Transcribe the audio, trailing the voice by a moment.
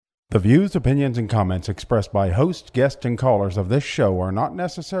The views, opinions, and comments expressed by hosts, guests, and callers of this show are not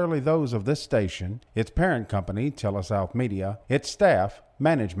necessarily those of this station, its parent company, Telesouth Media, its staff,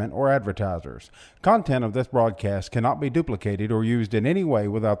 management, or advertisers. Content of this broadcast cannot be duplicated or used in any way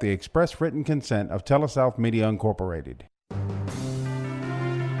without the express written consent of Telesouth Media Incorporated.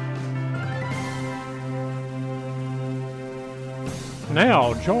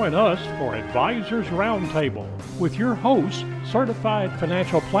 Now join us for Advisors Roundtable with your hosts, certified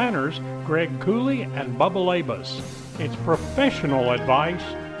financial planners Greg Cooley and Bubba Labus. It's professional advice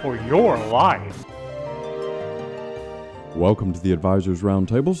for your life. Welcome to the Advisors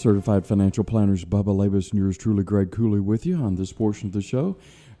Roundtable. Certified financial planners Bubba Labus and yours truly, Greg Cooley, with you on this portion of the show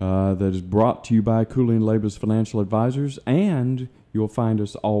that is brought to you by Cooley and Labus Financial Advisors, and you'll find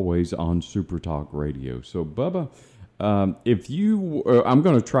us always on Super Talk Radio. So, Bubba, I'm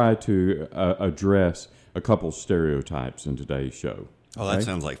going to try to address a couple stereotypes in today's show. Oh, that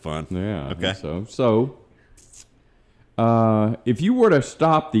sounds like fun. Yeah. Okay. So, if you were to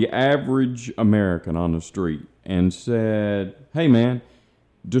stop the average American on the street and said, "Hey, man,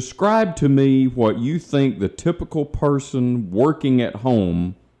 describe to me what you think the typical person working at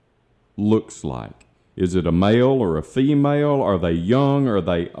home looks like. Is it a male or a female? Are they young? Are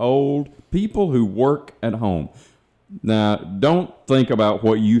they old? People who work at home." Now, don't think about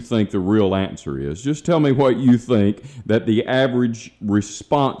what you think the real answer is. Just tell me what you think that the average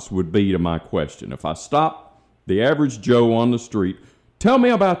response would be to my question. If I stop the average Joe on the street, tell me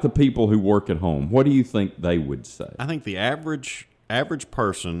about the people who work at home. What do you think they would say? I think the average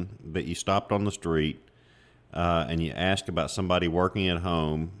person that you stopped on the street and you asked about somebody working at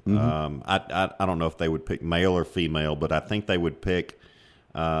home, I don't know if they would pick male or female, but I think they would pick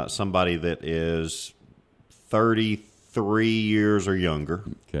somebody that is 33 years or younger.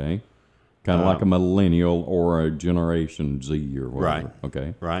 Okay. Kind of like a millennial or a Generation Z or whatever. Right.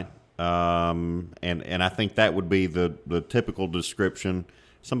 Okay. Right. And I think that would be the typical description.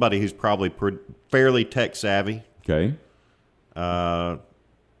 Somebody who's probably fairly tech savvy. Okay.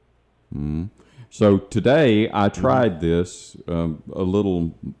 So today I tried this, a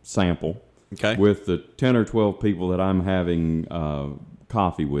little sample, with the 10 or 12 people that I'm having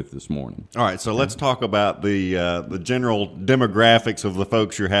coffee with this morning. All right, so let's talk about the general demographics of the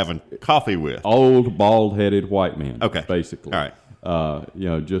folks you're having coffee with. Old, bald-headed white men. Okay, basically. All right.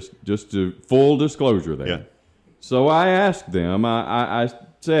 Just to full disclosure there. Yeah. So I asked them. I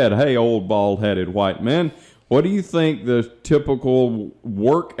said, "Hey, old, bald-headed white men, what do you think the typical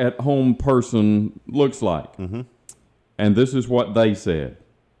work-at-home person looks like?" Mm-hmm. And this is what they said.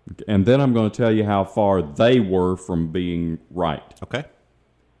 And then I'm going to tell you how far they were from being right. Okay.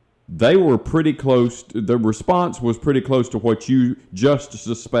 They were pretty close. The response was pretty close to what you just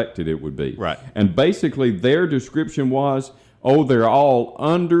suspected it would be. Right. And basically their description was, "Oh, they're all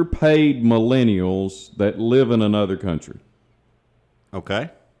underpaid millennials that live in another country." Okay.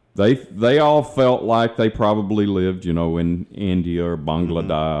 They all felt like they probably lived, in India or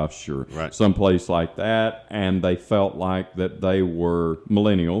Bangladesh or someplace like that, and they felt like that they were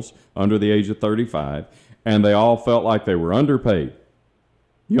millennials under the age of 35, and they all felt like they were underpaid.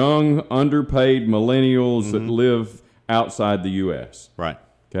 Young, underpaid millennials that live outside the U.S. Right.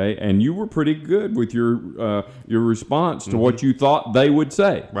 Okay, and you were pretty good with your response to what you thought they would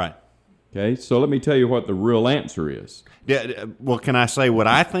say. Right. Okay, so let me tell you what the real answer is. Yeah. Well, can I say what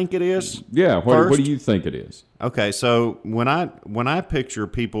I think it is? Yeah. What do you think it is? Okay. So when I picture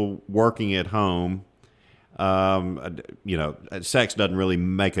people working at home, sex doesn't really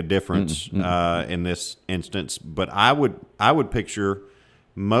make a difference in this instance. But I would picture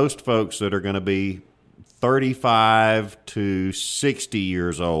most folks that are going to be 35 to 60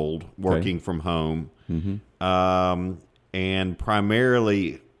 years old working from home, and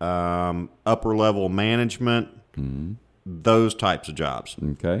primarily upper level management, those types of jobs.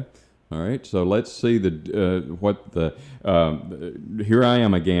 Okay. All right. So let's see here I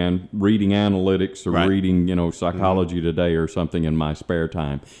am again reading analytics or reading, Psychology Today or something in my spare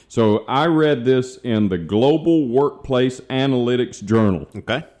time. So I read this in the Global Workplace Analytics Journal.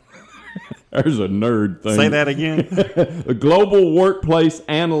 Okay. There's a nerd thing. Say that again. The Global Workplace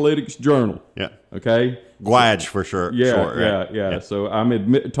Analytics Journal. Yeah. Okay. GWAJ for sure. Yeah. So I'm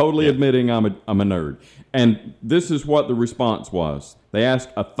admitting I'm a nerd. And this is what the response was. They asked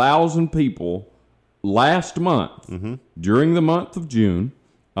 1,000 people last month, during the month of June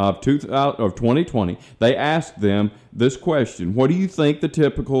of 2020. They asked them this question: what do you think the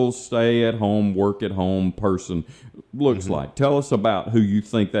typical stay-at-home, work-at-home person looks like? Tell us about who you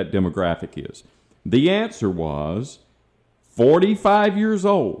think that demographic is. The answer was 45 years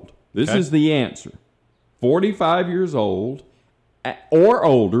old. This is the answer. 45 years old or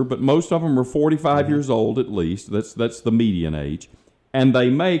older, but most of them are 45 years old at least. That's the median age. And they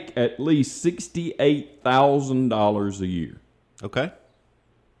make at least $68,000 a year. Okay.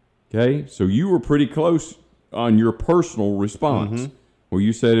 Okay? So you were pretty close on your personal response. Well,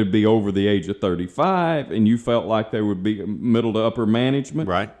 you said it'd be over the age of 35, and you felt like they would be middle to upper management.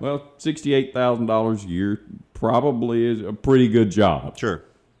 Right. Well, $68,000 a year probably is a pretty good job. Sure.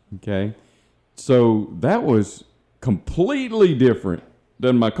 Okay? So that was completely different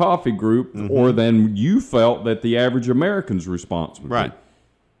than my coffee group or than you felt that the average American's response would Right. be.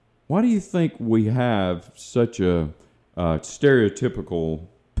 Why do you think we have such a stereotypical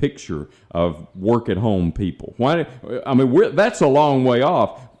picture of work-at-home people? Why? I mean, that's a long way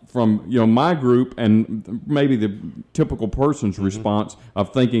off from my group and maybe the typical person's response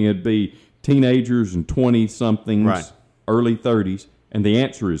of thinking it'd be teenagers and 20-somethings, Right. early 30s, and the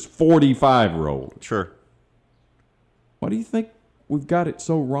answer is 45-year-old. Sure. Why do you think we've got it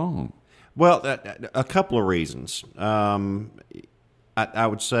so wrong? Well, a couple of reasons. I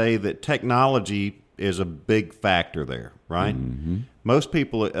would say that technology is a big factor there, right? Most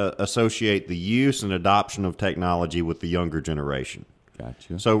people associate the use and adoption of technology with the younger generation.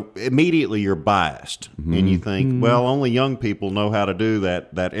 Gotcha. So immediately you're biased, and you think, well, only young people know how to do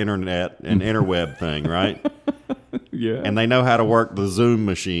that internet and interweb thing, right? Yeah. And they know how to work the Zoom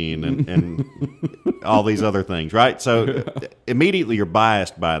machine and all these other things, right? So immediately you're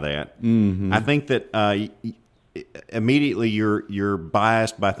biased by that. I think that immediately you're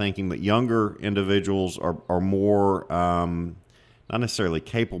biased by thinking that younger individuals are more not necessarily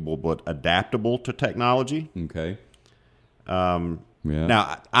capable, but adaptable to technology. Okay. Yeah.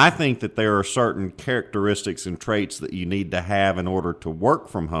 Now, I think that there are certain characteristics and traits that you need to have in order to work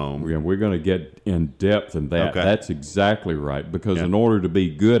from home. Yeah, we're going to get in depth in that. Okay. That's exactly right. Because in order to be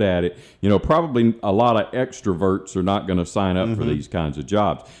good at it, probably a lot of extroverts are not going to sign up for these kinds of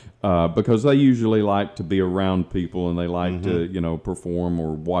jobs. Because they usually like to be around people and they like to, perform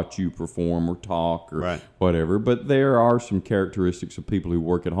or watch you perform or talk or whatever. But there are some characteristics of people who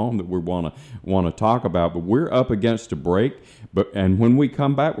work at home that we want to talk about. But we're up against a break. And when we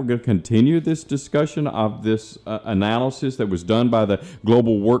come back, we're going to continue this discussion of this analysis that was done by the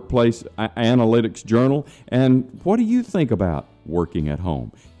Global Workplace Analytics Journal. And what do you think about working at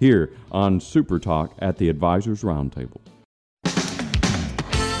home? Here on Super Talk at the Advisors Roundtable.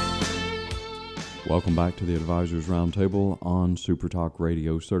 Welcome back to the Advisors Roundtable on Super Talk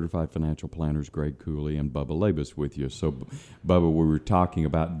Radio. Certified financial planners Greg Cooley and Bubba Labus with you. So, Bubba, we were talking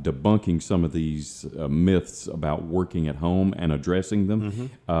about debunking some of these myths about working at home and addressing them,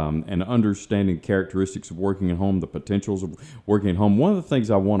 and understanding characteristics of working at home, the potentials of working at home. One of the things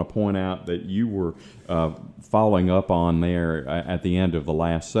I want to point out that you were following up on there at the end of the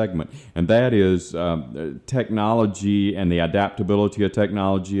last segment, and that is technology and the adaptability of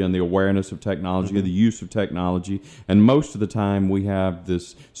technology and the awareness of technology, the use of technology. And most of the time we have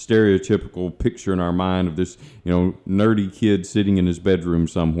this stereotypical picture in our mind of this, nerdy kid sitting in his bedroom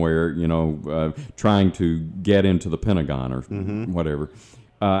somewhere, trying to get into the Pentagon or whatever.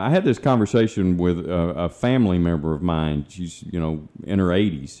 I had this conversation with a family member of mine. She's, in her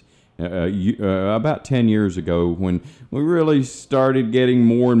 80s. About 10 years ago, when we really started getting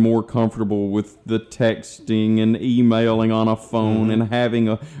more and more comfortable with the texting and emailing on a phone and having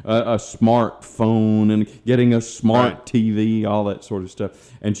a smartphone and getting a smart TV, all that sort of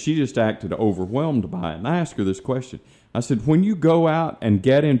stuff. And she just acted overwhelmed by it. And I asked her this question. I said, when you go out and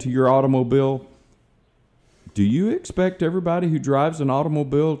get into your automobile, do you expect everybody who drives an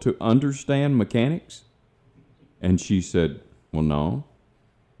automobile to understand mechanics? And she said, well, no.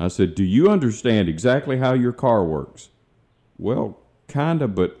 I said, do you understand exactly how your car works? Well, kind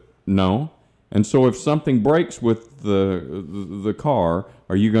of, but no. And so if something breaks with the car,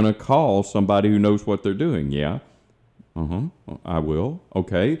 are you going to call somebody who knows what they're doing? Yeah. I will.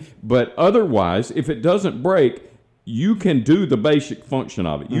 Okay. But otherwise, if it doesn't break, you can do the basic function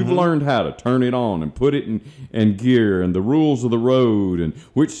of it. You've learned how to turn it on and put it in gear and the rules of the road and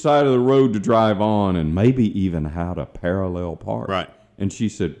which side of the road to drive on and maybe even how to parallel park. Right. And she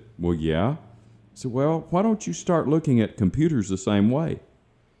said, well, yeah. I said, well, why don't you start looking at computers the same way?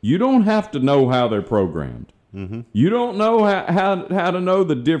 You don't have to know how they're programmed. You don't know how to know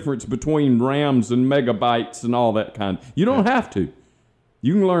the difference between RAMs and megabytes and all that kind. You don't have to.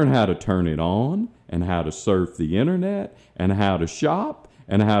 You can learn how to turn it on and how to surf the internet and how to shop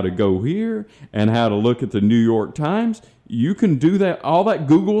and how to go here and how to look at the New York Times. You can do that, all that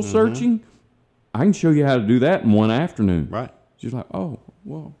Google searching. I can show you how to do that in one afternoon. Right. She's like, oh,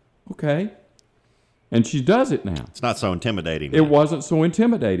 well, okay. And she does it now. It's not so intimidating. It wasn't so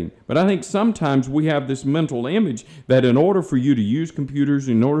intimidating. But I think sometimes we have this mental image that in order for you to use computers,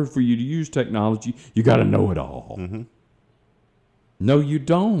 in order for you to use technology, you got to know it all. Mm-hmm. No, you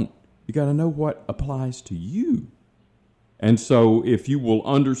don't. You got to know what applies to you. And so if you will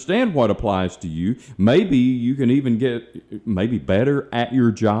understand what applies to you, maybe you can even get maybe better at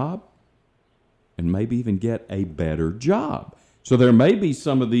your job and maybe even get a better job. So there may be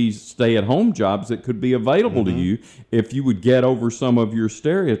some of these stay-at-home jobs that could be available to you if you would get over some of your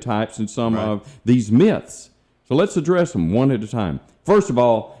stereotypes and some of these myths. So let's address them one at a time. First of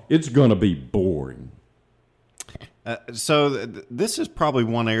all, it's going to be boring. So this is probably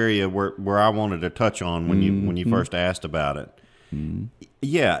one area where I wanted to touch on when you first asked about it. Mm-hmm.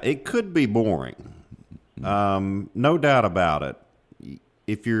 Yeah, it could be boring. No doubt about it.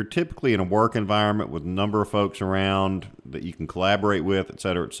 If you're typically in a work environment with a number of folks around that you can collaborate with, et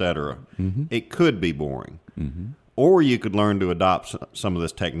cetera, it could be boring. Mm-hmm. Or you could learn to adopt some of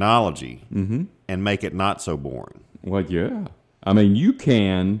this technology and make it not so boring. Well, yeah. I mean, you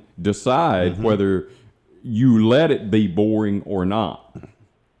can decide whether you let it be boring or not.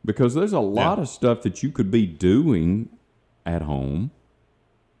 Because there's a lot of stuff that you could be doing at home,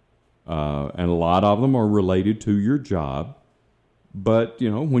 and a lot of them are related to your job. But, you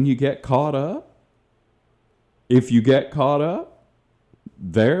know, when you get caught up, if you get caught up,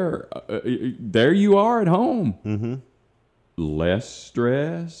 there you are at home. Mm-hmm. Less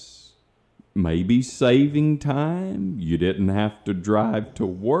stress, maybe saving time. You didn't have to drive to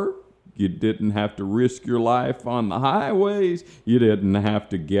work. You didn't have to risk your life on the highways. You didn't have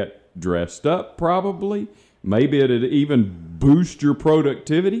to get dressed up, probably. Maybe it'd even boost your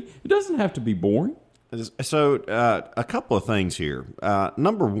productivity. It doesn't have to be boring. So a couple of things here.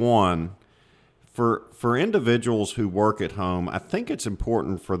 Number one, for individuals who work at home, I think it's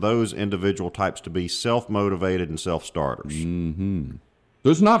important for those individual types to be self-motivated and self-starters. Mm-hmm. So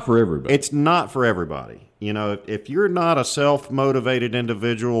it's not for everybody. It's not for everybody. You know, if you're not a self-motivated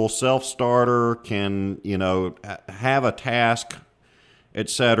individual, self-starter, can, you know, have a task, et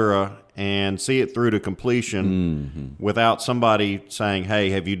cetera, and see it through to completion without somebody saying,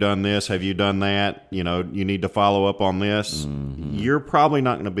 hey, have you done this? Have you done that? You know, you need to follow up on this. You're probably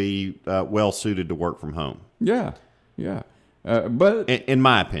not going to be well suited to work from home. Yeah, yeah. But in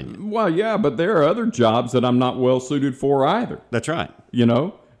my opinion. Well, yeah, but there are other jobs that I'm not well suited for either. That's right. You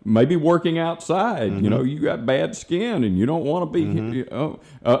know, maybe working outside. You know, you got bad skin and you don't want to be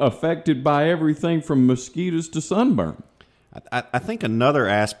affected by everything from mosquitoes to sunburn. I think another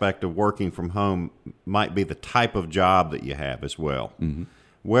aspect of working from home might be the type of job that you have as well. Mm-hmm.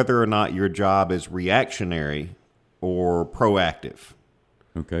 Whether or not your job is reactionary or proactive.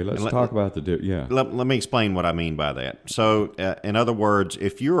 Okay, let's talk about Let me explain what I mean by that. So, in other words,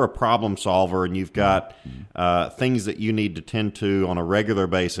 if you're a problem solver and you've got things that you need to tend to on a regular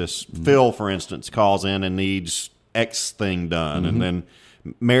basis, Phil, for instance, calls in and needs X thing done, and then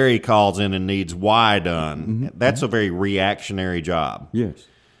Mary calls in and needs Y done. That's a very reactionary job. Yes.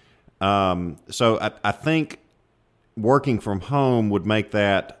 So I think working from home would make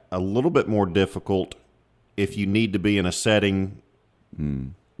that a little bit more difficult if you need to be in a setting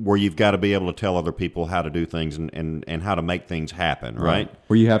where you've got to be able to tell other people how to do things and how to make things happen, right?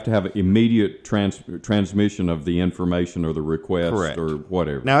 Where you have to have immediate transmission of the information or the request. Correct. Or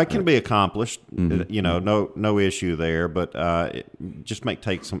whatever. Now, it can be accomplished, you know, no issue there, but it just may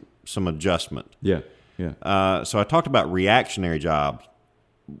take some adjustment. Yeah, yeah. So I talked about reactionary jobs.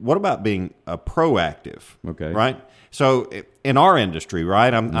 What about being proactive? Okay. Right? So in our industry,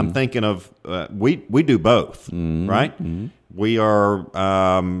 right, I'm thinking of, we do both, right? Mm-hmm. We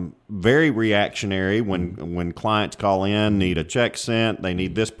are very reactionary when clients call in, need a check sent, they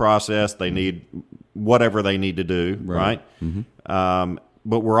need this process, they need whatever they need to do, right? Mm-hmm.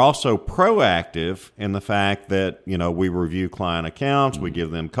 But we're also proactive in the fact that, you know, we review client accounts, we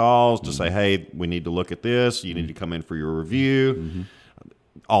give them calls to say, hey, we need to look at this, you need to come in for your review,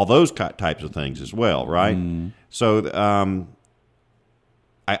 all those types of things as well, right? So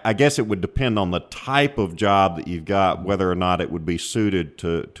I guess it would depend on the type of job that you've got, whether or not it would be suited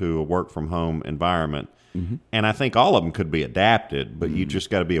to a work-from-home environment. And I think all of them could be adapted, but you just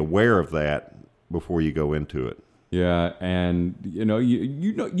got to be aware of that before you go into it. Yeah, and you know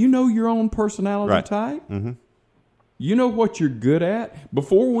your own personality type. Mm-hmm. You know what you're good at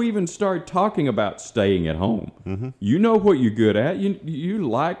before we even start talking about staying at home. You know what you're good at. You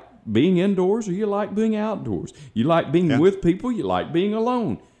like being indoors or you like being outdoors. You like being with people. You like being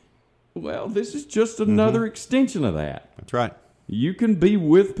alone. Well, this is just another extension of that. That's right. You can be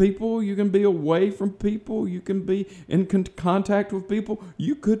with people. You can be away from people. You can be in contact with people.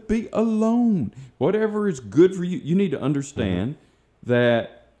 You could be alone. Whatever is good for you. You need to understand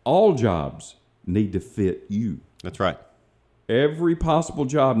that all jobs need to fit you. That's right. Every possible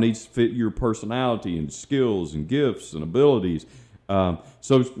job needs to fit your personality and skills and gifts and abilities.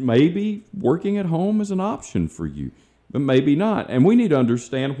 So maybe working at home is an option for you, but maybe not. And we need to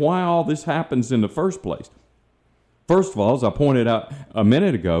understand why all this happens in the first place. First of all, as I pointed out a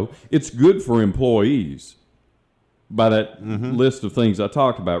minute ago, it's good for employees. By that list of things I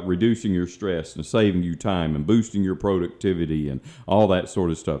talked about, reducing your stress and saving you time and boosting your productivity and all that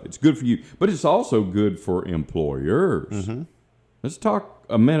sort of stuff. It's good for you, but it's also good for employers. Let's talk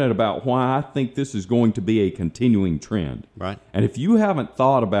a minute about why I think this is going to be a continuing trend. Right. And if you haven't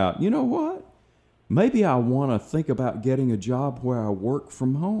thought about, you know what, maybe I want to think about getting a job where I work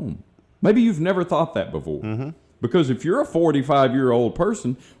from home. Maybe you've never thought that before. Because if you're a 45-year-old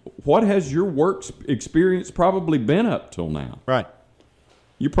person, what has your work experience probably been up till now? Right.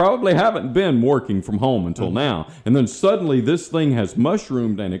 You probably haven't been working from home until now. And then suddenly this thing has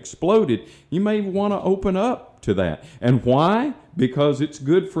mushroomed and exploded. You may want to open up to that. And why? Because it's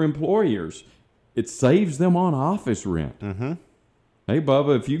good for employers. It saves them on office rent. Hey,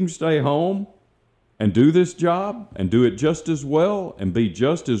 Bubba, if you can stay home and do this job and do it just as well and be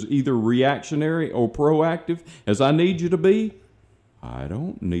just as either reactionary or proactive as I need you to be, I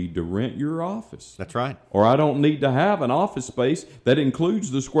don't need to rent your office. That's right. Or I don't need to have an office space that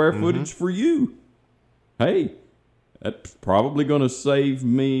includes the square footage for you. Hey, that's probably going to save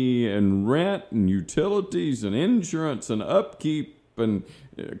me in rent and utilities and insurance and upkeep and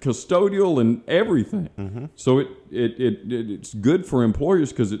custodial and everything. So it's good for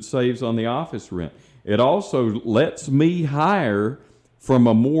employers because it saves on the office rent. It also lets me hire from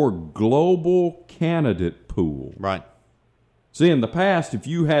a more global candidate pool. Right. See, in the past, if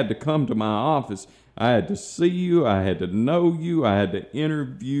you had to come to my office, I had to see you, I had to know you, I had to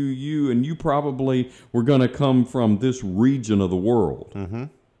interview you, and you probably were going to come from this region of the world.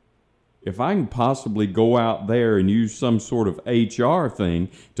 If I can possibly go out there and use some sort of HR thing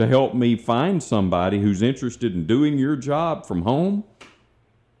to help me find somebody who's interested in doing your job from home,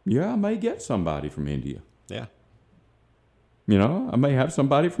 yeah, I may get somebody from India. Yeah. You know, I may have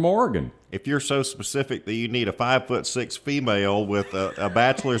somebody from Oregon. If you're so specific that you need a 5'6" female with a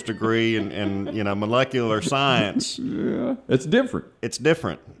bachelor's degree in molecular science, Yeah, it's different. it's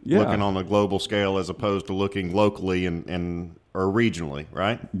different Yeah. looking on a global scale as opposed to looking locally or regionally,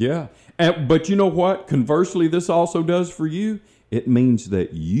 right? Yeah. But you know what? Conversely, this also does for you. It means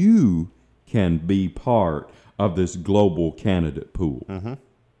that you can be part of this global candidate pool.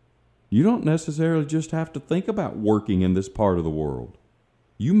 You don't necessarily just have to think about working in this part of the world.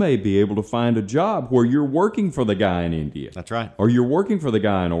 You may be able to find a job where you're working for the guy in India. That's right. Or you're working for the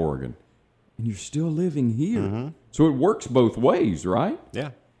guy in Oregon. And you're still living here. So it works both ways, right?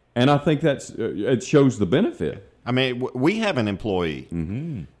 Yeah. And I think it shows the benefit. I mean, we have an employee,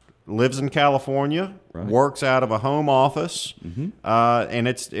 lives in California, Right. works out of a home office, and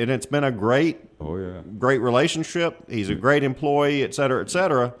it's been a great relationship. He's a great employee, et cetera, et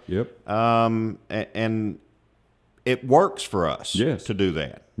cetera. Yep. And it works for us to do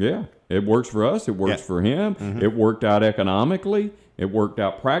that. Yeah. It works for us. It works for him. It worked out economically. It worked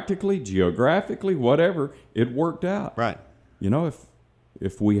out practically, geographically, whatever. It worked out. Right. You know,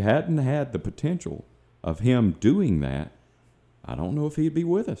 if we hadn't had the potential of him doing that, I don't know if he'd be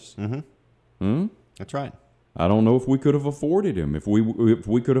with us. That's right. I don't know if we could have afforded him, if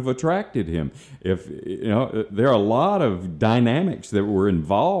we could have attracted him. There are a lot of dynamics that were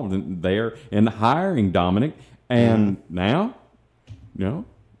involved in hiring Dominic, and now,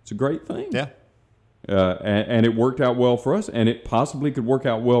 it's a great thing. Yeah. And it worked out well for us, and it possibly could work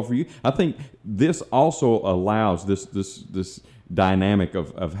out well for you. I think this also allows this dynamic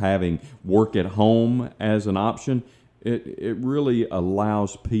of having work at home as an option. It really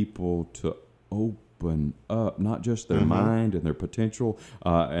allows people to open up not just their mind and their potential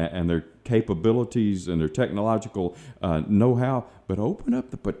and their capabilities and their technological know-how, but open up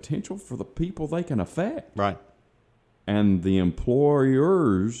the potential for the people they can affect. Right. And the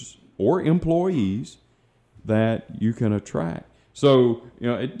employers or employees that you can attract. So,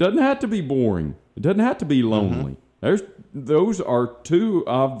 it doesn't have to be boring. It doesn't have to be lonely. Those are two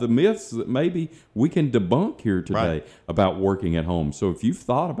of the myths that maybe we can debunk here today about working at home. So if you've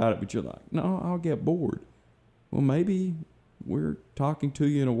thought about it, but you're like, no, I'll get bored. Well, maybe we're talking to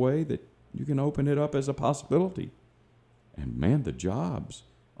you in a way that you can open it up as a possibility. And man, the jobs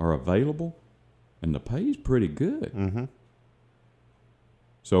are available and the pay's pretty good.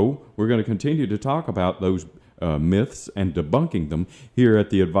 So we're going to continue to talk about those myths and debunking them here at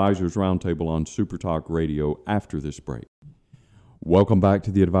the Advisors Roundtable on Super Talk Radio after this break. Welcome back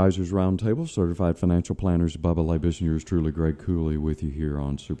to the Advisors Roundtable. Certified financial planners Bubba Labus and yours truly, Greg Cooley, with you here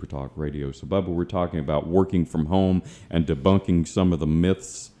on Super Talk Radio. So, Bubba, we're talking about working from home and debunking some of the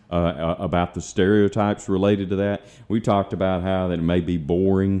myths about the stereotypes related to that. We talked about how that it may be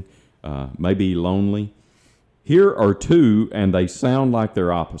boring, may be lonely. Here are two, and they sound like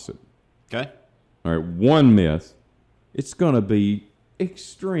they're opposite. Okay. All right, one myth, it's going to be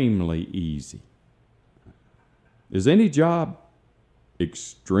extremely easy. Is any job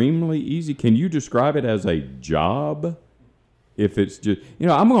extremely easy? Can you describe it as a job? If it's just,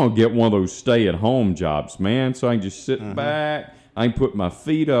 I'm going to get one of those stay-at-home jobs, man, so I can just sit back. I can put my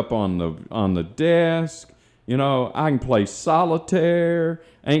feet up on the desk. I can play solitaire.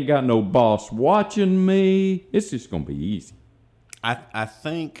 Ain't got no boss watching me. It's just going to be easy. I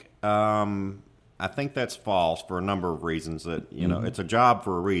think that's false for a number of reasons. That it's a job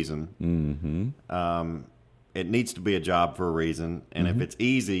for a reason. Mm-hmm. It needs to be a job for a reason, and if it's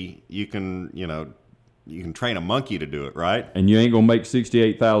easy, you can train a monkey to do it, right? And you ain't gonna make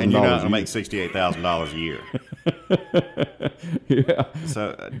 $68,000. And you're not gonna make $68,000 a year. Yeah.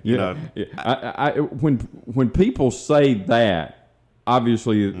 So when people say that,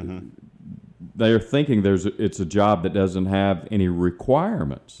 obviously they're thinking it's a job that doesn't have any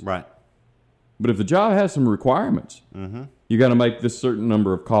requirements, right? But if the job has some requirements, you got to make this certain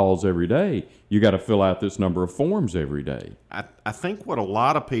number of calls every day. You got to fill out this number of forms every day. I think what a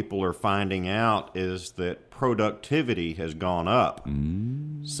lot of people are finding out is that productivity has gone up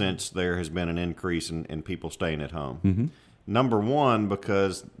since there has been an increase in people staying at home. Number one,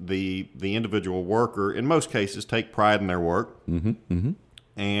 because the individual worker, in most cases, take pride in their work,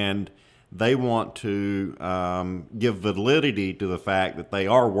 and they want to give validity to the fact that they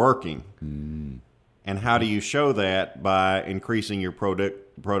are working. And how do you show that? By increasing your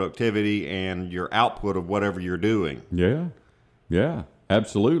productivity and your output of whatever you're doing. Yeah,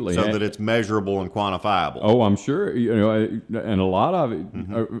 absolutely. So that it's measurable and quantifiable. Oh, I'm sure. And a lot of it,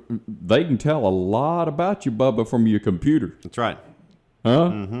 they can tell a lot about you, Bubba, from your computer. That's right.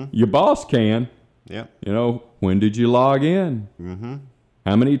 Huh? Your boss can. Yeah. When did you log in?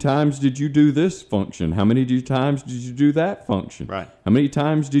 How many times did you do this function? How many times did you do that function? Right. How many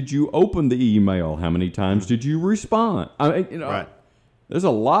times did you open the email? How many times did you respond? Right. There's a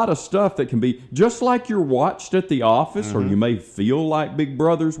lot of stuff that can be, just like you're watched at the office, or you may feel like Big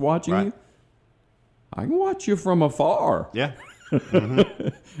Brother's watching you. I can watch you from afar. Yeah.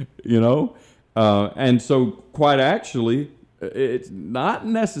 And so quite actually, it's not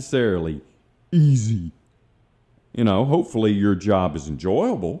necessarily easy. Hopefully your job is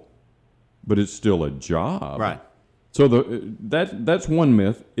enjoyable, but it's still a job. Right. So that's one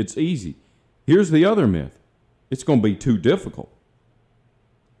myth. It's easy. Here's the other myth. It's going to be too difficult.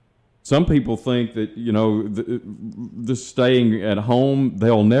 Some people think that, the staying at home,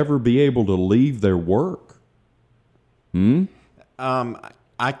 they'll never be able to leave their work. I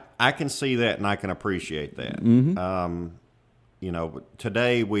can see that, and I can appreciate that.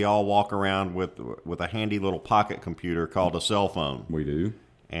 Today we all walk around with a handy little pocket computer called a cell phone. We do.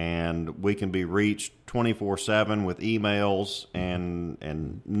 And we can be reached 24/7 with emails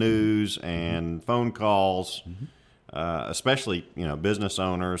and news and phone calls, especially, business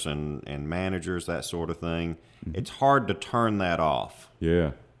owners and managers, that sort of thing. It's hard to turn that off.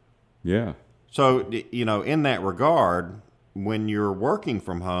 Yeah. So, in that regard, when you're working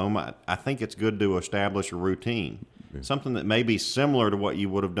from home, I think it's good to establish a routine. Something that may be similar to what you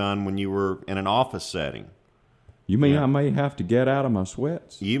would have done when you were in an office setting. You mean I may have to get out of my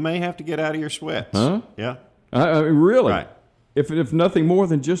sweats? You may have to get out of your sweats. Huh? Yeah. Really? Right. If nothing more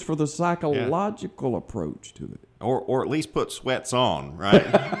than just for the psychological approach to it. Or at least put sweats on,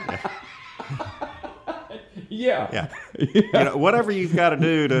 right? Yeah. Whatever you've got to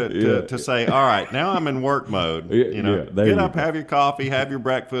do to say, all right, now I'm in work mode. Get up, have your coffee, have your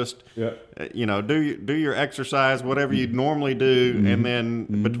breakfast. Yeah. Do your exercise, whatever you'd normally do, and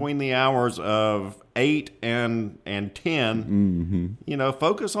then between the hours of 8 and 10,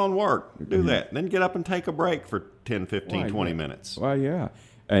 focus on work. Do that. Then get up and take a break for 10, 15, 20 minutes. Well, yeah.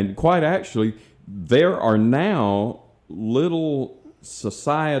 And quite actually, there are now little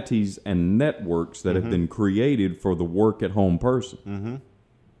societies and networks that have been created for the work-at-home person.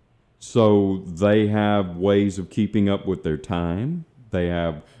 So they have ways of keeping up with their time. They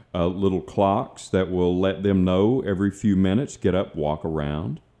have little clocks that will let them know every few minutes, get up, walk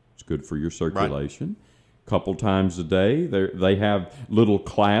around. It's good for your circulation. Couple times a day, they have little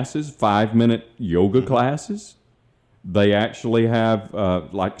classes, 5-minute yoga classes. They actually have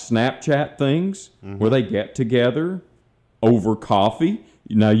like Snapchat things where they get together over coffee.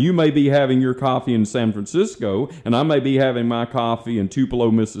 Now, you may be having your coffee in San Francisco, and I may be having my coffee in Tupelo,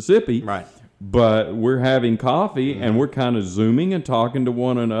 Mississippi. Right. But we're having coffee, and we're kind of Zooming and talking to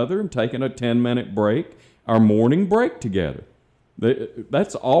one another and taking a 10-minute break, our morning break together.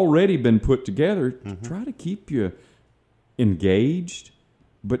 That's already been put together to try to keep you engaged,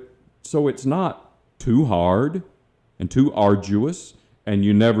 but so it's not too hard and too arduous, and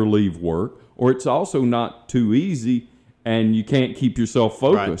you never leave work, or it's also not too easy, and you can't keep yourself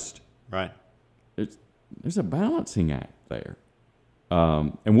focused. Right. There's a balancing act there.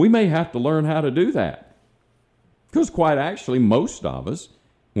 And we may have to learn how to do that. Because quite actually, most of us,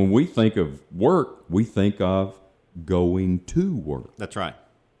 when we think of work, we think of going to work. That's right.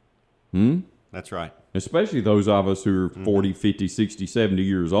 That's right. Especially those of us who are 40, 50, 60, 70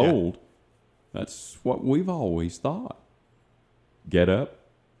 years old. That's what we've always thought. Get up,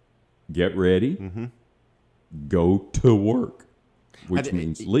 get ready, go to work, which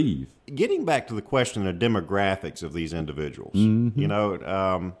means leave. Getting back to the question of demographics of these individuals, you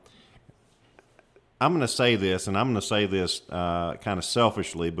know, I'm going to say this, and I'm going to say this kind of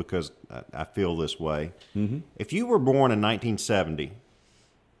selfishly because I feel this way. If you were born in 1970,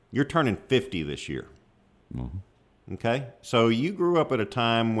 you're turning 50 this year. Okay? So you grew up at a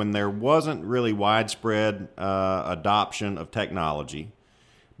time when there wasn't really widespread adoption of technology,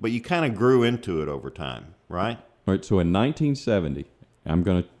 but you kind of grew into it over time, right? All right, so in 1970, I'm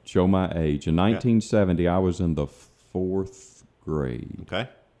going to show my age. In 1970, I was in the 4th grade. Okay.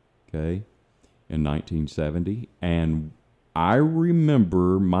 Okay, in 1970. And I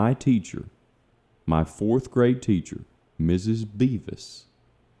remember my teacher, my 4th grade teacher, Mrs. Beavis.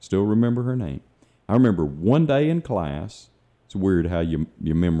 Still remember her name. I remember one day in class, it's weird how your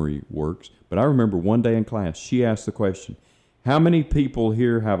memory works, but I remember one day in class, she asked the question, how many people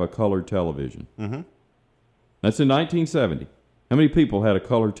here have a color television? That's in 1970. How many people had a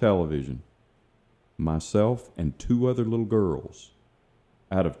color television? Myself and 2 other little girls.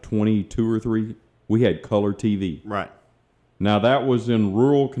 Out of 22 or 3, we had color TV. Right. Now, that was in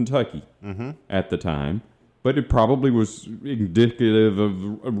rural Kentucky at the time, but it probably was indicative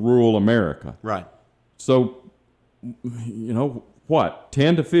of rural America. Right. So, you know, what,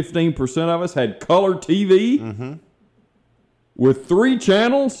 10 to 15% of us had color TV with 3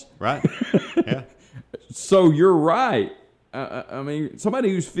 channels? Right. Yeah. So you're right. I mean, somebody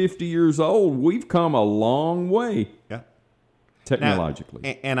who's 50 years old, we've come a long way. Yeah. Technologically.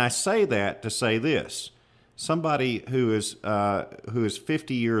 Now, and I say that to say this: somebody who is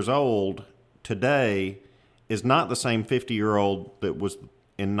 50 years old today is not the same 50-year-old that was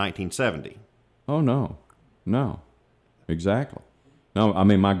in 1970. Oh no, exactly. No, I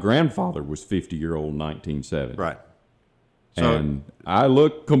mean my grandfather was 50-year-old in 1970. Right. So, and I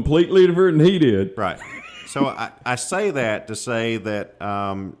look completely different than he did. Right. So I say that to say that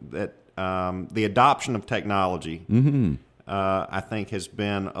the adoption of technology, I think, has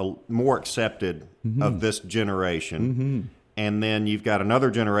been more accepted of this generation. And then you've got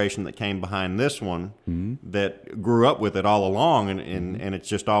another generation that came behind this one that grew up with it all along, and it's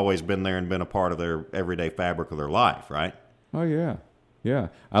just always been there and been a part of their everyday fabric of their life, right? Oh, yeah. Yeah.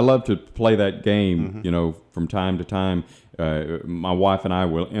 I love to play that game, you know, from time to time. My wife and I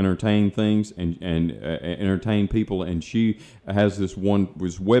will entertain things and entertain people, and she has this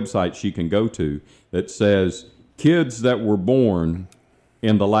website she can go to that says kids that were born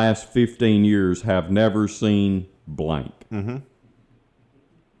in the last 15 years have never seen blank.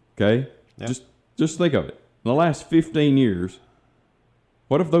 Okay? Yeah. Just think of it. In the last 15 years,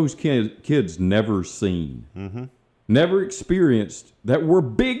 what have those kids never seen? Never experienced that were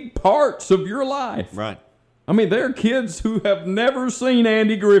big parts of your life? Right. I mean, there are kids who have never seen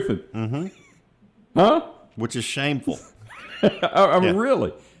Andy Griffith. Huh? Which is shameful. I mean,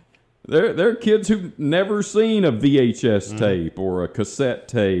 really. There are kids who've never seen a VHS tape or a cassette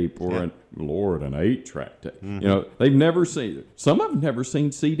tape or an 8-track tape. You know, they've never seen. Some have never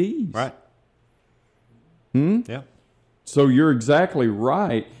seen CDs. Right. Yeah. So you're exactly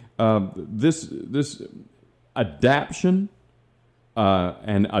right. This adaption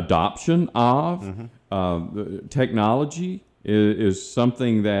and adoption of technology is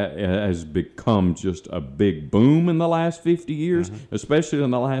something that has become just a big boom in the last 50 years, especially in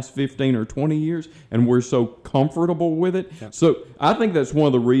the last 15 or 20 years, and we're so comfortable with it. Yep. So I think that's one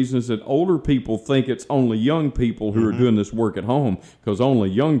of the reasons that older people think it's only young people who are doing this work at home, because only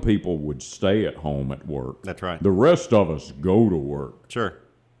young people would stay at home at work. That's right. The rest of us go to work. Sure.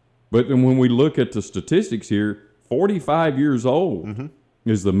 But then when we look at the statistics here, 45 years old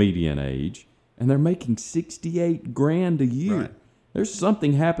is the median age. and they're making 68 grand a year. Right. There's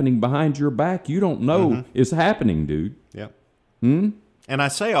something happening behind your back you don't know is happening, dude. Yep. And I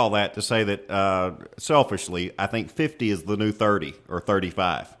say all that to say that selfishly, I think 50 is the new 30 or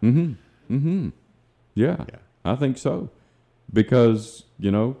 35. Yeah, I think so. Because,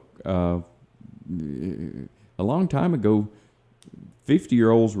 a long time ago,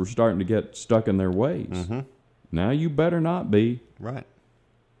 50-year-olds were starting to get stuck in their ways. Now you better not be. Right.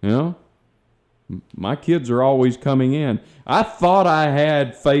 My kids are always coming in. I thought I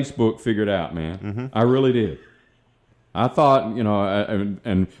had Facebook figured out, man. I really did. I thought,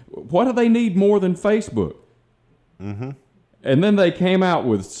 and what do they need more than Facebook? And then they came out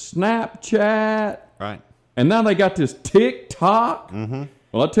with Snapchat. Right. And now they got this TikTok. Well,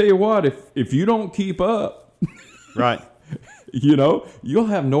 I'll tell you what, if you don't keep up, right, you'll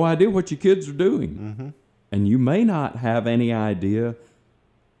have no idea what your kids are doing. And you may not have any idea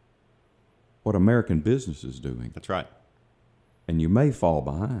what American business is doing. That's right. And you may fall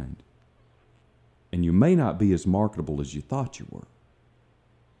behind. And you may not be as marketable as you thought you were.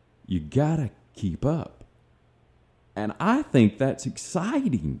 You got to keep up. And I think that's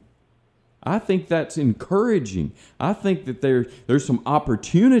exciting. I think that's encouraging. I think that there's some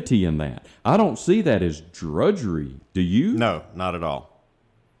opportunity in that. I don't see that as drudgery. Do you? No, not at all.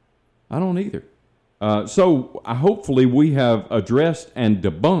 I don't either. So hopefully we have addressed and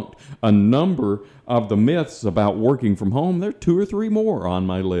debunked a number of the myths about working from home. There are 2 or 3 more on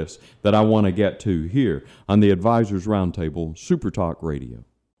my list that I want to get to here on the Advisors Roundtable Super Talk Radio.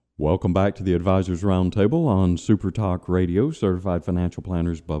 Welcome back to the Advisors Roundtable on Super Talk Radio. Certified financial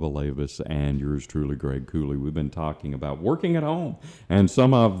planners Bubba Lavis and yours truly, Greg Cooley. We've been talking about working at home and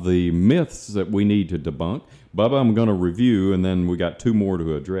some of the myths that we need to debunk. Bubba, I'm going to review, and then we got 2 more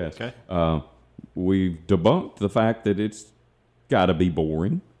to address. Okay. We've debunked the fact that it's got to be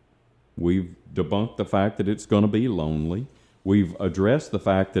boring. We've debunked the fact that it's going to be lonely. We've addressed the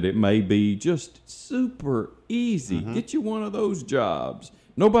fact that it may be just super easy. Get you one of those jobs.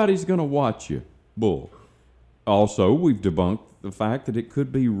 Nobody's going to watch you. Bull. Also, we've debunked the fact that it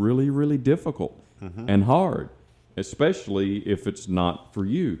could be really, really difficult and hard, especially if it's not for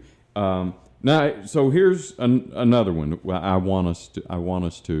you. Now, so here's another one I want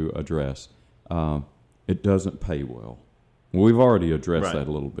us to address. It doesn't pay well. We've already addressed that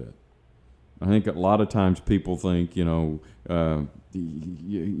a little bit. I think a lot of times people think, you're not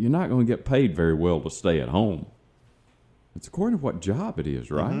going to get paid very well to stay at home. It's according to what job it is,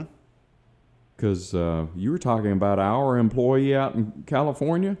 right? Because you were talking about our employee out in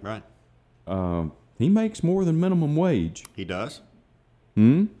California. Right. He makes more than minimum wage. He does.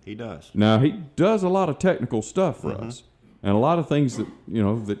 He does. Now, he does a lot of technical stuff for us and a lot of things that,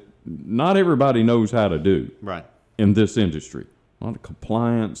 that not everybody knows how to do in this industry. A lot of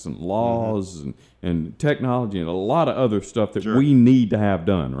compliance and laws and technology and a lot of other stuff that we need to have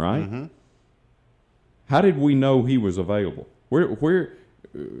done, right? How did we know he was available?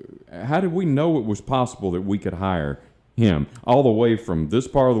 How did we know it was possible that we could hire him all the way from this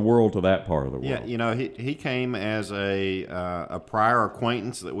part of the world to that part of the world? Yeah, he came as a prior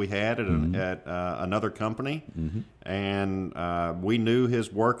acquaintance that we had at another company, and we knew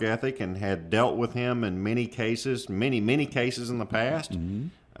his work ethic and had dealt with him in many cases in the past.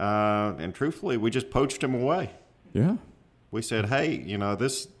 And truthfully, we just poached him away. Yeah. We said, hey,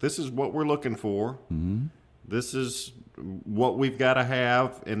 this is what we're looking for. This is what we've got to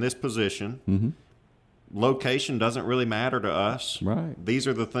have in this position. Location doesn't really matter to us. Right. These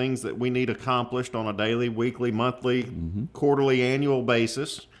are the things that we need accomplished on a daily, weekly, monthly, quarterly, annual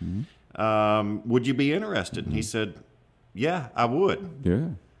basis. Would you be interested? And he said, yeah, I would. Yeah.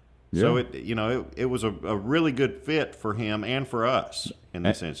 So it was a really good fit for him and for us in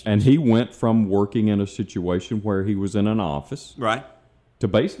this instance. And he went from working in a situation where he was in an office to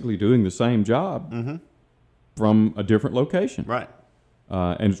basically doing the same job from a different location. Right.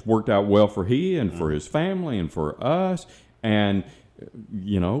 And it's worked out well for he and for his family and for us. And,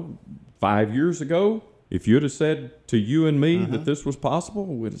 5 years ago, if you'd have said to you and me that this was possible,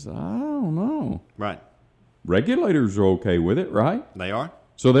 we'd have said, I don't know. Right. Regulators are okay with it, right? They are.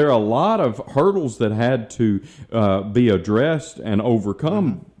 So there are a lot of hurdles that had to be addressed and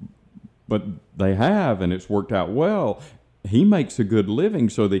overcome, but they have, and it's worked out well. He makes a good living.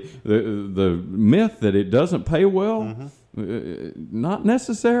 So the myth that it doesn't pay well, not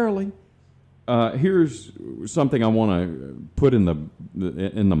necessarily. Here's something I want to put in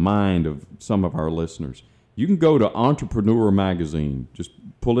the mind of some of our listeners. You can go to Entrepreneur Magazine. Just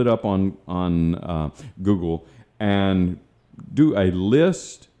pull it up on Google and do a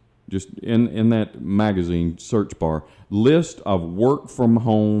list, just in that magazine search bar, list of work from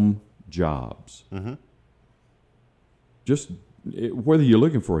home jobs. Just whether you're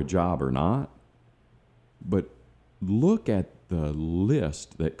looking for a job or not, but look at the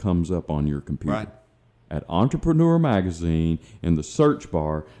list that comes up on your computer. Right. At Entrepreneur Magazine, in the search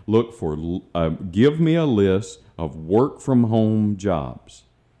bar, look for give me a list of work from home jobs.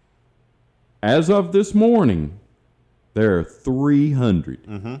 As of this morning, there are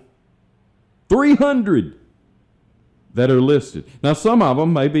 300. 300 that are listed. Now, some of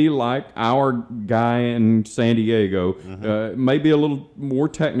them may be like our guy in San Diego, maybe a little more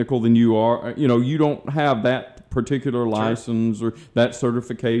technical than you are. You know, you don't have that particular license or that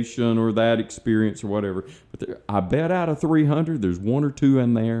certification or that experience or whatever. But I bet out of 300, there's one or two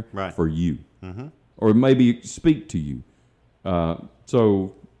in there for you, or maybe speak to you.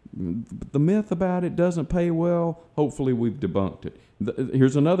 So the myth about it doesn't pay well, hopefully we've debunked it.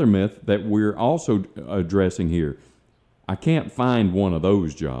 Here's another myth that we're also addressing here. I can't find one of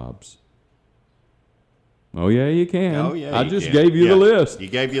those jobs. Oh, yeah, you can. Oh, yeah, I you just can. gave you the list. You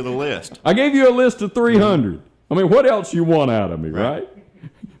gave you the list. I gave you a list of 300. I mean, what else you want out of me, right?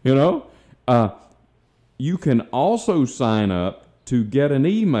 You know? You can also sign up to get an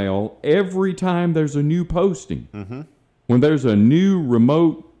email every time there's a new posting. When there's a new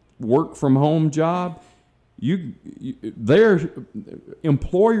remote work from home job, their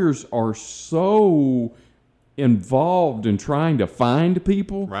employers are so involved in trying to find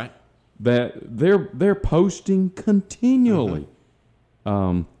people that they're posting continually.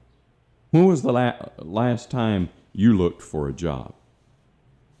 When was the last time you looked for a job?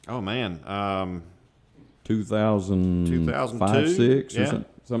 Oh man, 2005, 6,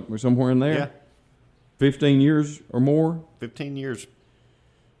 or somewhere in there. Yeah, 15 years or more. 15 years.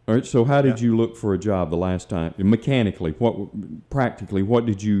 All right. So, how did you look for a job the last time? Mechanically, practically, what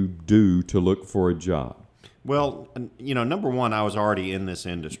did you do to look for a job? Well, you know, number one, I was already in this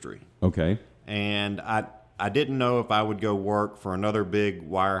industry. Okay. And I didn't know if I would go work for another big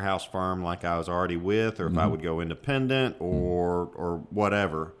wirehouse firm like I was already with, or if I would go independent or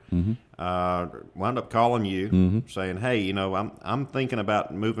whatever. Wound up calling you saying, hey, you know, I'm thinking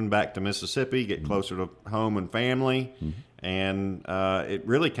about moving back to Mississippi, get closer to home and family. And it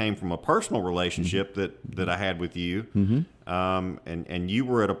really came from a personal relationship that I had with you. And you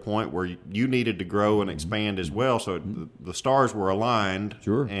were at a point where you needed to grow and expand as well. So the stars were aligned,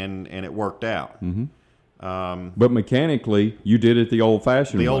 and it worked out. But mechanically, you did it the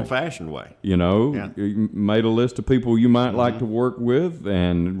old-fashioned way. The old-fashioned way. You know, you made a list of people you might like to work with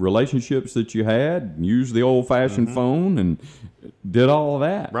and relationships that you had, used the old-fashioned phone and did all of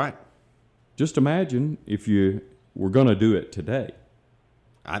that. Right. Just imagine if you were going to do it today.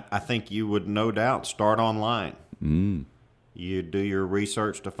 I think you would no doubt start online. You do your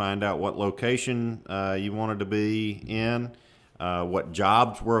research to find out what location you wanted to be in. What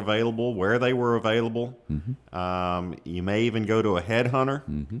jobs were available, where they were available. You may even go to a headhunter,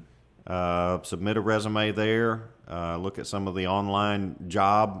 submit a resume there, look at some of the online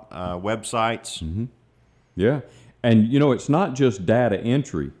job websites. Yeah. And, you know, it's not just data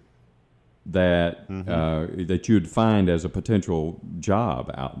entry that that you'd find as a potential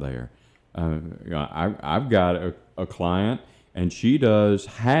job out there. You know, I've got a client, and she does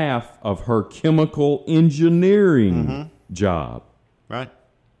half of her chemical engineering job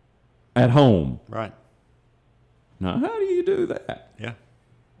at home. Right. Now, how do you do that? Yeah.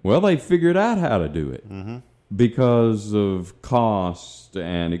 Well, they figured out how to do it because of cost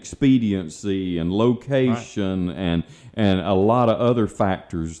and expediency and location and a lot of other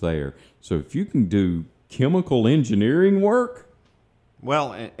factors there. So if you can do chemical engineering work.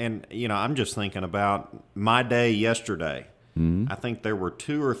 Well, and you know, I'm just thinking about my day yesterday. I think there were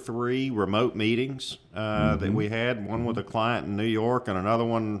 2 or 3 remote meetings that we had, one with a client in New York and another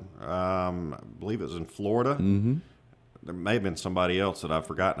one, I believe it was in Florida. There may have been somebody else that I've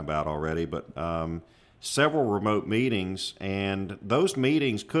forgotten about already, but several remote meetings, and those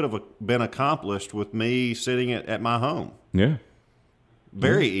meetings could have been accomplished with me sitting at my home. Yeah.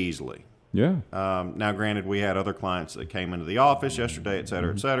 Very easily. Yeah. Now, granted, we had other clients that came into the office yesterday, et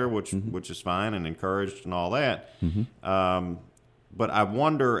cetera, which is fine and encouraged and all that. But I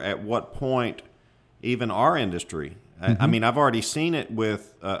wonder at what point even our industry, I mean, I've already seen it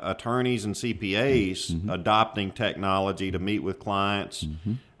with attorneys and CPAs adopting technology to meet with clients.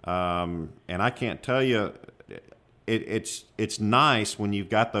 And I can't tell you, it's nice when you've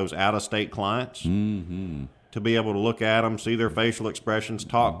got those out-of-state clients. To be able to look at them, see their facial expressions,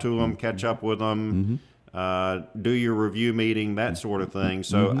 talk to them, catch up with them, do your review meeting, that sort of thing.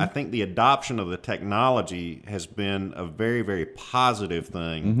 So I think the adoption of the technology has been a very, very positive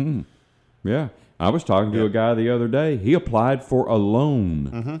thing. Yeah. I was talking to a guy the other day. He applied for a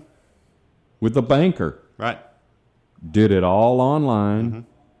loan with the banker. Right. Did it all online.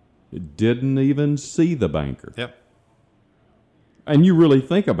 Didn't even see the banker. Yep. And you really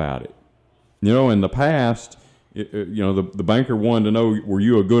think about it. You know, in the past, the banker wanted to know, were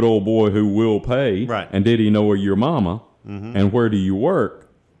you a good old boy who will pay? Right. And did he know your mama? And where do you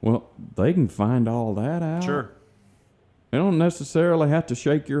work? Well, they can find all that out. Sure. They don't necessarily have to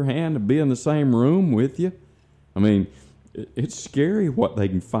shake your hand to be in the same room with you. I mean, it's scary what they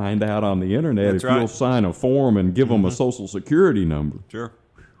can find out on the internet. That's if right. you'll sign a form and give them a social security number. Sure.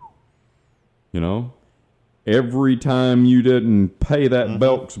 You know, every time you didn't pay that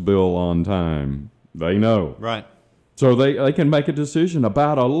Belks bill on time, they know. Right. So they can make a decision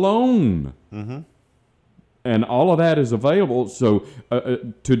about a loan. And all of that is available. So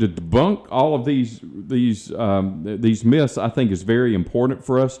to debunk all of these myths, I think is very important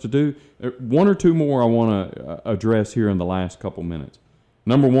for us to do. One or two more I want to address here in the last couple minutes.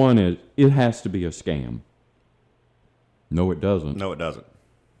 Number one is it has to be a scam. No, it doesn't. No, it doesn't.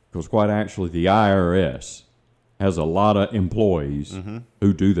 Because quite actually, the IRS has a lot of employees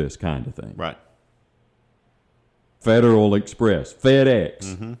who do this kind of thing. Right. Federal Express,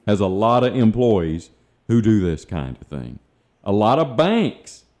 FedEx has a lot of employees who do this kind of thing. A lot of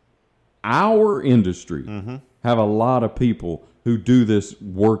banks, our industry, have a lot of people who do this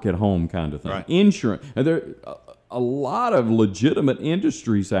work at home kind of thing. Right. Insurance, and there are a lot of legitimate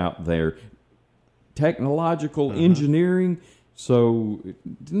industries out there. Technological engineering, so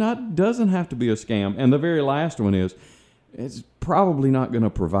it doesn't have to be a scam. And the very last one is, it's probably not going to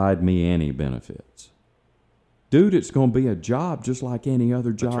provide me any benefits. Dude, it's going to be a job just like any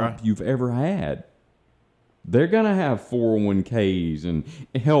other job right. you've ever had. They're going to have 401ks and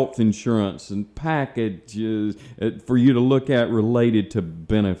health insurance and packages for you to look at related to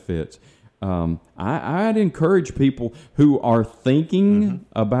benefits. I'd encourage people who are thinking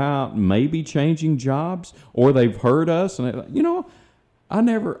about maybe changing jobs, or they've heard us, and I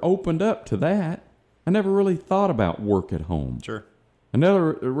never opened up to that. I never really thought about work at home. Sure. I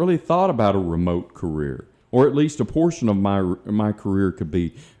never really thought about a remote career, or at least a portion of my career could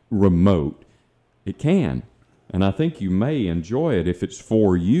be remote. It can, and I think you may enjoy it if it's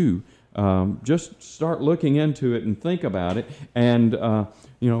for you. Just start looking into it and think about it, and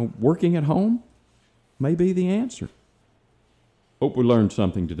working at home may be the answer. Hope we learned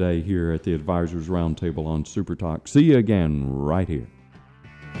something today here at the Advisors Roundtable on Super Talk. See you again right here.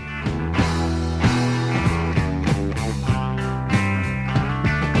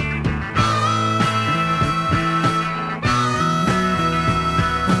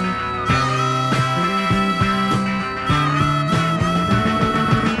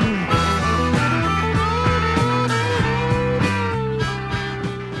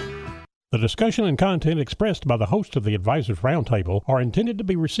 The discussion and content expressed by the host of the Advisors Roundtable are intended to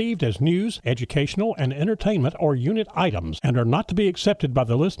be received as news, educational, and entertainment or unit items and are not to be accepted by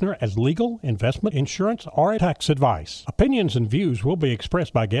the listener as legal, investment, insurance, or tax advice. Opinions and views will be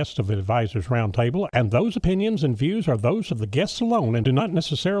expressed by guests of the Advisors Roundtable, and those opinions and views are those of the guests alone and do not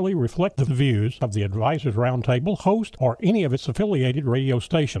necessarily reflect the views of the Advisors Roundtable, host, or any of its affiliated radio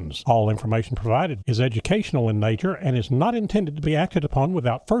stations. All information provided is educational in nature and is not intended to be acted upon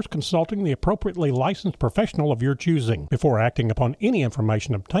without first consulting the appropriately licensed professional of your choosing. Before acting upon any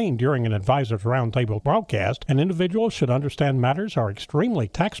information obtained during an Advisors Roundtable broadcast, an individual should understand matters are extremely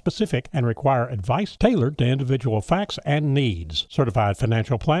tax-specific and require advice tailored to individual facts and needs. Certified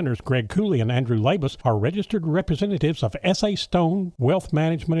financial planners Greg Cooley and Andrew Labus are registered representatives of S.A. Stone Wealth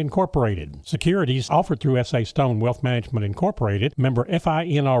Management Incorporated. Securities offered through S.A. Stone Wealth Management Incorporated, member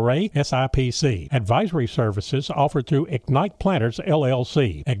FINRA SIPC. Advisory services offered through Ignite Planners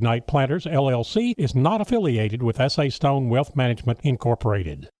LLC. Ignite Planners LLC is not affiliated with S.A. Stone Wealth Management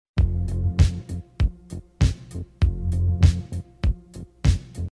Incorporated.